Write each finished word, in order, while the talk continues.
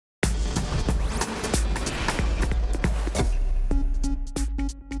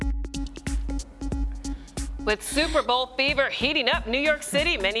With Super Bowl fever heating up New York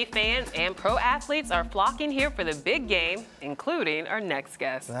City, many fans and pro athletes are flocking here for the big game, including our next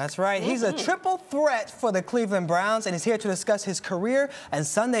guest. That's right. He's a triple threat for the Cleveland Browns, and he's here to discuss his career and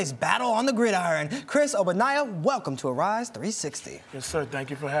Sunday's battle on the gridiron. Chris Ogbonnaya, welcome to Arise 360. Yes, sir.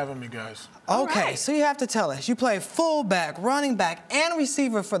 Thank you for having me, guys. Okay, so you have to tell us, you play fullback, running back, and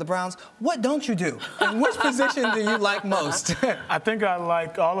receiver for the Browns. What don't you do? And which position do you like most? I think I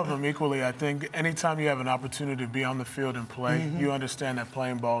like all of them equally. I think anytime you have an opportunity to be on the field and play, you understand that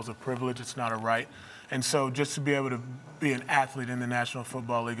playing ball is a privilege, it's not a right. And so just to be able to be an athlete in the National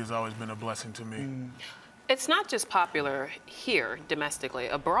Football League has always been a blessing to me. It's not just popular here domestically.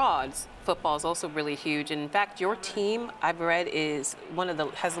 Abroad, football is also really huge. In fact, your team, I've read, has one of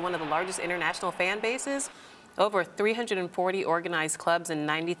the largest international fan bases. Over 340 organized clubs and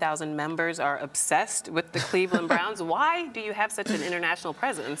 90,000 members are obsessed with the Cleveland Browns. Why do you have such an international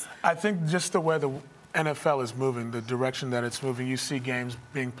presence? I think just the way the NFL is moving, the direction that it's moving. You see games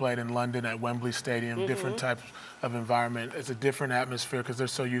being played in London at Wembley Stadium, different types of environment. It's a different atmosphere because they're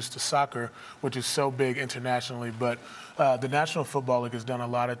so used to soccer, which is so big internationally. But the National Football League has done a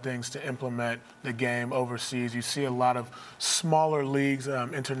lot of things to implement the game overseas. You see a lot of smaller leagues,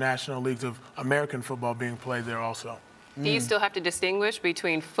 international leagues of American football being played there also. Do you still have to distinguish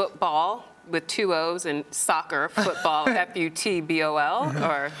between football with two O's and soccer, football, F-U-T-B-O-L?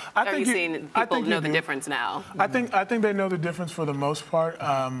 Or are you seeing people know the difference now? I think they know the difference for the most part.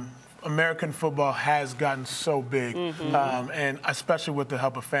 American football has gotten so big, and especially with the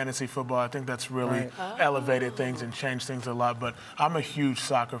help of fantasy football, I think that's really elevated things and changed things a lot. But I'm a huge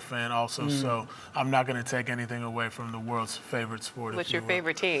soccer fan also, so I'm not going to take anything away from the world's favorite sport. What's your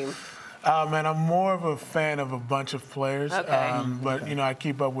favorite team? Man, I'm more of a fan of a bunch of players, but you know, I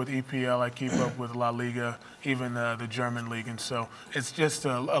keep up with EPL, I keep up with La Liga, even the German league, and so it's just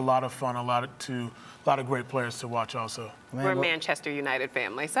a lot of fun, a lot of great players to watch also. We're a Manchester United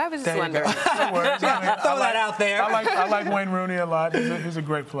family, so I was just wondering. Throw that out there. I like Wayne Rooney a lot. He's a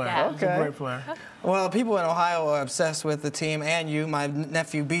great player. Yeah. He's a great player. Well, people in Ohio are obsessed with the team and you. My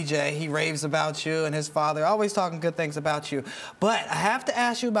nephew, BJ, he raves about you and his father, always talking good things about you. But I have to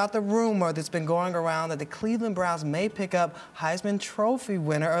ask you about the rumor that's been going around that the Cleveland Browns may pick up Heisman Trophy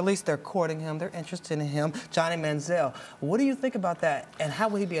winner, or at least they're courting him, they're interested in him, Johnny Manziel. What do you think about that, and how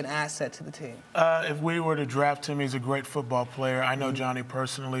will he be an asset to the team? If we were to draft him, he's a great football player. I know Johnny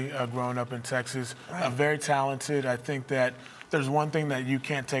personally, growing up in Texas. Very talented. I think that there's one thing that you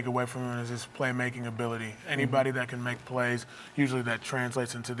can't take away from him is his playmaking ability. Anybody that can make plays, usually that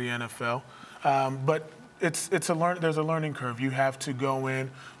translates into the NFL. But there's a learning curve. You have to go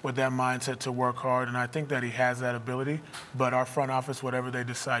in with that mindset to work hard, and I think that he has that ability. But our front office, whatever they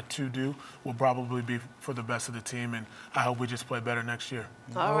decide to do, will probably be for the best of the team, and I hope we just play better next year.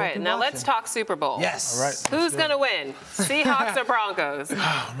 All right, now let's talk Super Bowl. Yes. All right. Who's going to win, Seahawks or Broncos?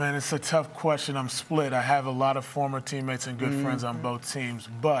 Oh, man, it's a tough question. I'm split. I have a lot of former teammates and good friends on both teams,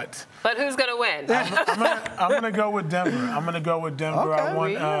 but who's going to win? I'm gonna go with Denver. I'm gonna go with Denver. Okay. I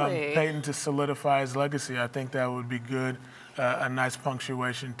want Really? Peyton to solidify his legacy. I think that would be good. A nice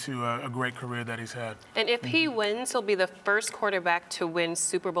punctuation to a great career that he's had. And if he wins, he'll be the first quarterback to win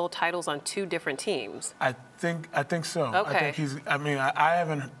Super Bowl titles on two different teams. I think so. Okay. I think he's. I mean,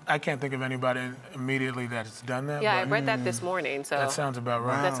 I can't think of anybody immediately that's done that. Yeah, but I read that this morning. So that sounds about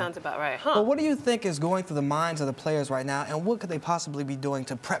right. That sounds about right, huh? Well, what do you think is going through the minds of the players right now, and what could they possibly be doing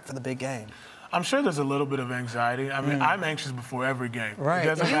to prep for the big game? I'm sure there's a little bit of anxiety. I mean, I'm anxious before every game. Right. It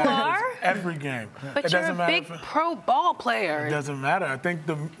doesn't You matter. are? Every game. But it you're doesn't a matter big pro ball player. It doesn't matter. I think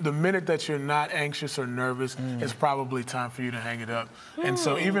the minute that you're not anxious or nervous, it's probably time for you to hang it up. And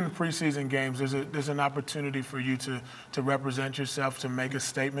so even preseason games, there's an opportunity for you to represent yourself, to make a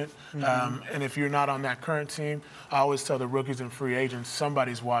statement. And if you're not on that current team, I always tell the rookies and free agents,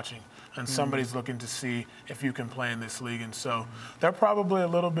 somebody's watching. And somebody's looking to see if you can play in this league. And so they're probably a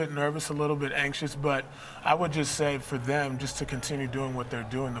little bit nervous, a little bit anxious, but I would just say for them just to continue doing what they're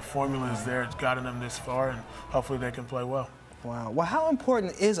doing. The formula is there. It's gotten them this far, and hopefully they can play well. Wow. Well, how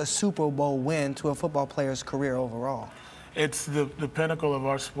important is a Super Bowl win to a football player's career overall? It's the pinnacle of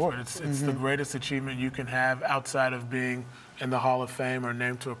our sport. It's the greatest achievement you can have outside of being in the Hall of Fame or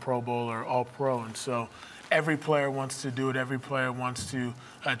named to a Pro Bowl or All-Pro. And so every player wants to do it. Every player wants to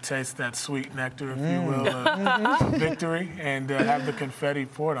taste that sweet nectar, if you will, of victory and have the confetti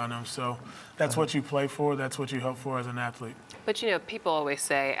poured on them. So that's what you play for. That's what you hope for as an athlete. But, you know, people always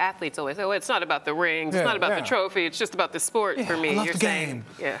say, athletes always say, oh, it's not about the rings, it's not about the trophy, it's just about the sport for me. I love You're the saying,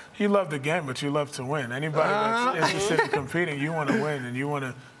 game. You love the game, but you love to win. Anybody that's interested in competing, you want to win, and you want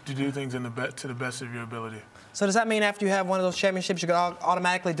to do things to the best of your ability. So does that mean after you have one of those championships, you can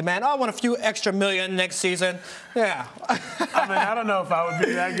automatically demand, oh, I want a few extra million next season? Yeah. I mean, I don't know if I would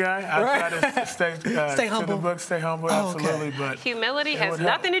be that guy. I try to stay humble. To the book, stay humble, absolutely. Okay. But humility has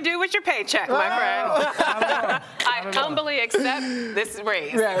nothing to do with your paycheck, my friend. I humbly accept this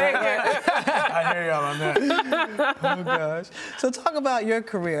raise. I hear y'all on that. Oh, gosh. So talk about your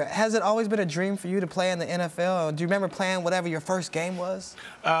career. Has it always been a dream for you to play in the NFL? Or do you remember playing whatever your first game was?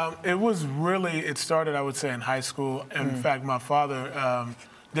 It started, I would say, in high school. In fact, my father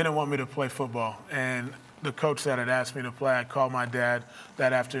didn't want me to play football. And the coach that had asked me to play, I called my dad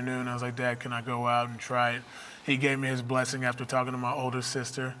that afternoon. I was like, Dad, can I go out and try it? He gave me his blessing after talking to my older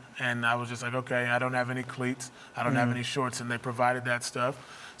sister. And I was just like, okay, I don't have any cleats. I don't have any shorts. And they provided that stuff.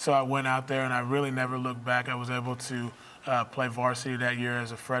 So I went out there, and I really never looked back. I was able to play varsity that year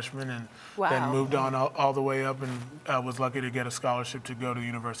as a freshman, and then moved on all the way up, and was lucky to get a scholarship to go to the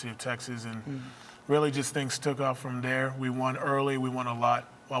University of Texas. And really just things took off from there. We won early. We won a lot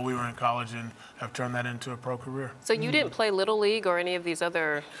while we were in college, and have turned that into a pro career. So you didn't play Little League or any of these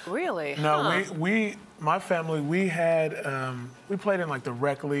other, really? No, my family, we played in like the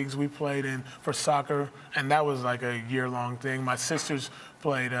rec leagues. We played for soccer, and that was like a year-long thing. My sisters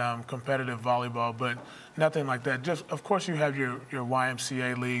played competitive volleyball, but nothing like that. Just, of course, you have your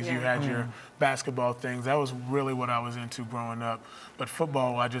YMCA leagues. You had your basketball things. That was really what I was into growing up. But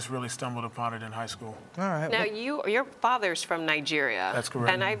football, I just really stumbled upon it in high school. All right. Now, your father's from Nigeria. That's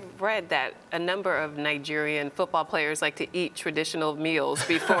correct. And I've read that a number of Nigerian football players like to eat traditional meals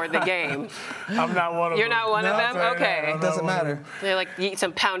before the game. I'm not one of them. You're not one of them? Okay. It doesn't matter. They like eat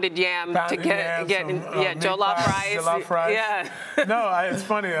some pounded yam to get jollof rice. Jollof rice. Yeah. No, it's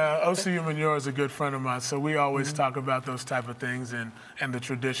funny. OCU Manure is a good friend of mine, so we always talk about those type of things and the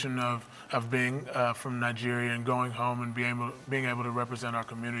tradition of being from Nigeria and going home and being able to represent our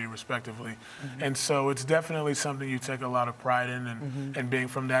community respectively. And so it's definitely something you take a lot of pride in, and being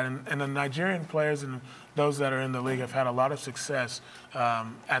from that. And the Nigerian players and those that are in the league have had a lot of success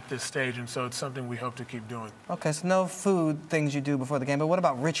at this stage, and so it's something we hope to keep doing. Okay, so no food things you do before the game, but what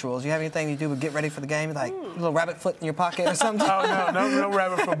about rituals? You have anything you do to get ready for the game, like a little rabbit foot in your pocket or something? Oh, no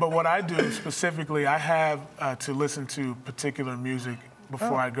rabbit foot, but what I do specifically, I have to listen to particular music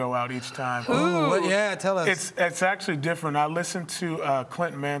before I go out each time. Ooh, yeah, tell us. It's actually different. I listen to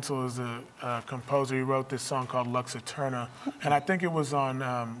Clint Mansell is a composer. He wrote this song called Lux Eterna, and I think it was on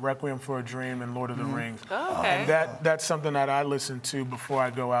Requiem for a Dream and Lord of the Rings. Oh, okay. And that's something that I listen to before I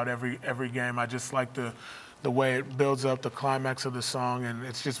go out every game. I just like the way it builds up the climax of the song, and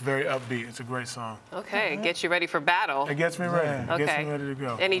it's just very upbeat. It's a great song. Okay, gets you ready for battle. It gets me ready. Okay. It gets me ready to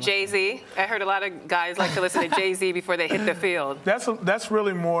go. Any Jay-Z? I heard a lot of guys like to listen to Jay-Z before they hit the field. That's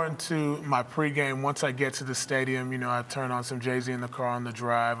really more into my pregame. Once I get to the stadium, I turn on some Jay-Z in the car on the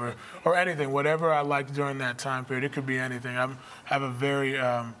drive, or anything, whatever I like during that time period. It could be anything. I have a very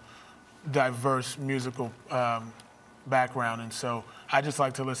diverse musical background, and so I just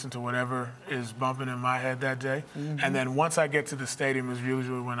like to listen to whatever is bumping in my head that day. And then once I get to the stadium is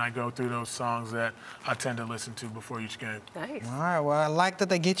usually when I go through those songs that I tend to listen to before each game. Nice. All right, well, I like that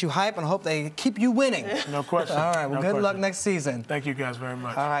they get you hype and hope they keep you winning. No question. All right, well, good luck next season. Thank you guys very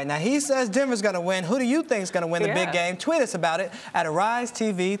much. All right, now he says Denver's going to win. Who do you think is going to win the big game? Tweet us about it at Arise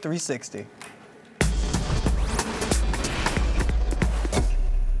TV 360.